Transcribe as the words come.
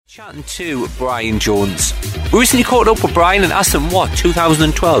Chatting to Bryan Jones. We recently caught up with Bryan and asked him what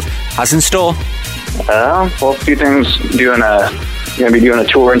 2012 has in store. Well, a few things. Going to be doing a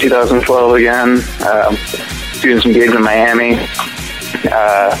tour in 2012 again. Doing some gigs in Miami.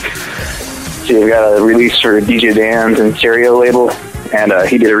 We've got a release for DJ Dan's and Stereo label, and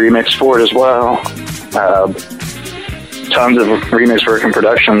he did a remix for it as well. Tons of remix work and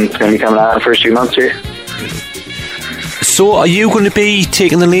production. It's going to be coming out in the first few months here. So are you going to be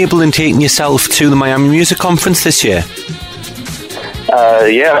taking the label and taking yourself to the Miami Music Conference this year?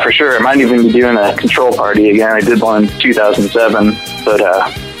 Yeah, for sure. I might even be doing a control party again. I did one in 2007, but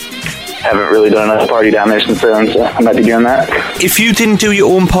haven't really done another party down there since then, so I might be doing that. If you didn't do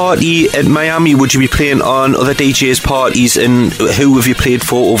your own party at Miami, would you be playing on other DJs' parties, and who have you played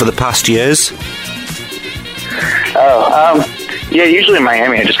for over the past years? Yeah, usually in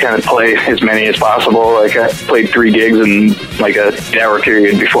Miami I just kind of play as many as possible. Like I played 3 gigs in like a hour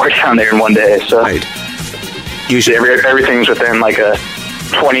period before down there in one day. So right. Usually everything's within like a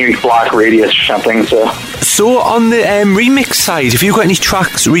 20-block radius or something. So on the remix side, have you got any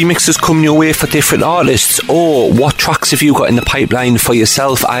remixes coming your way for different artists, or what tracks have you got in the pipeline for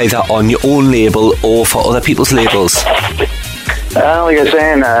yourself, either on your own label or for other people's labels? Like I was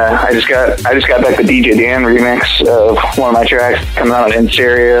saying, I just got back the DJ Dan remix of one of my tracks coming out in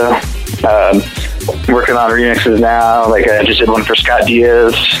Stereo. Working on remixes now. Like I just did one for Scott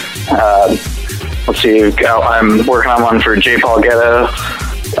Diaz. Let's see, I'm working on one for J. Paul Ghetto.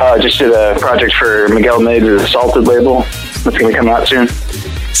 Just did a project for Miguel Miggs' Assaulted label. That's going to be coming out soon.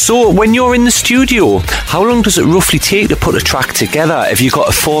 So when you're in the studio, how long does it roughly take to put a track together? Have you got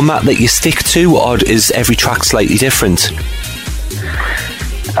a format that you stick to, or is every track slightly different?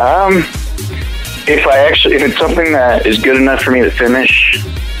 If it's something that is good enough for me to finish,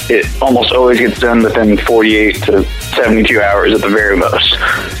 it almost always gets done within 48 to 72 hours at the very most.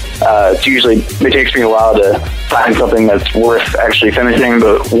 It takes me a while to find something that's worth actually finishing,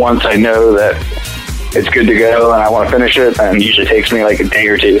 but once I know that it's good to go and I want to finish it, then it usually takes me like a day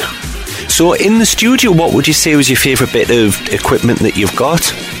or two. So in the studio, what would you say was your favourite bit of equipment that you've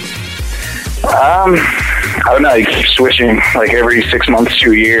got? I don't know, I keep switching. Like every 6 months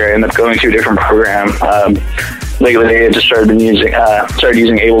to a year, I end up going to a different program. Lately, I just started using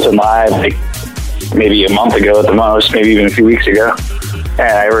Ableton Live like maybe a month ago at the most, maybe even a few weeks ago. And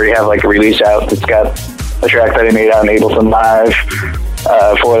I already have like a release out that's got a track that I made out in Ableton Live.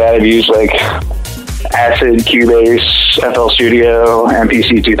 For that, I've used like Acid, Cubase, FL Studio,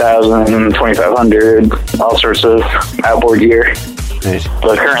 MPC 2000, 2500, all sorts of outboard gear. Right.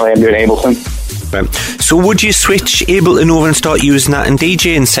 But currently I'm doing Ableton. Right. So would you switch Ableton over and start using that in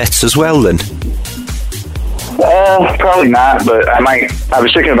DJing sets as well then? Probably not, but I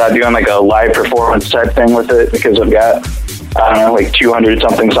was thinking about doing like a live performance type thing with it, because I've got, I don't know, like 200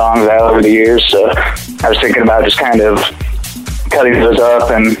 something songs out over the years, so I was thinking about just kind of cutting those up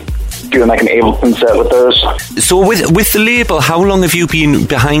and doing like an Ableton set with those. So with the label, how long have you been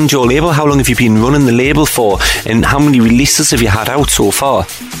behind your label? How long have you been running the label for? And how many releases have you had out so far?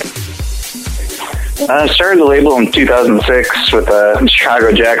 I started the label in 2006 with a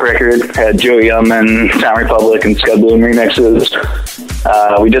Chicago Jack record. Had Joey Youngman, Sound Republic, and Scud Bloom remixes.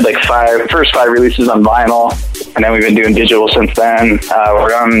 We did like first 5 releases on vinyl, and then we've been doing digital since then.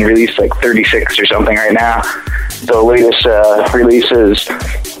 We're on release like 36 or something right now. The latest release is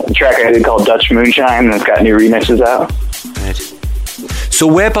a track I did called Dutch Moonshine, and it's got new remixes out. Right. So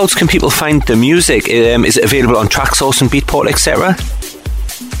whereabouts can people find the music? Is it available on Traxsource and Beatport, etc.?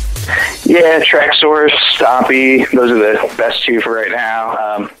 Yeah, Traxsource, Stompy, those are the best 2 for right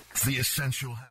now. The Essential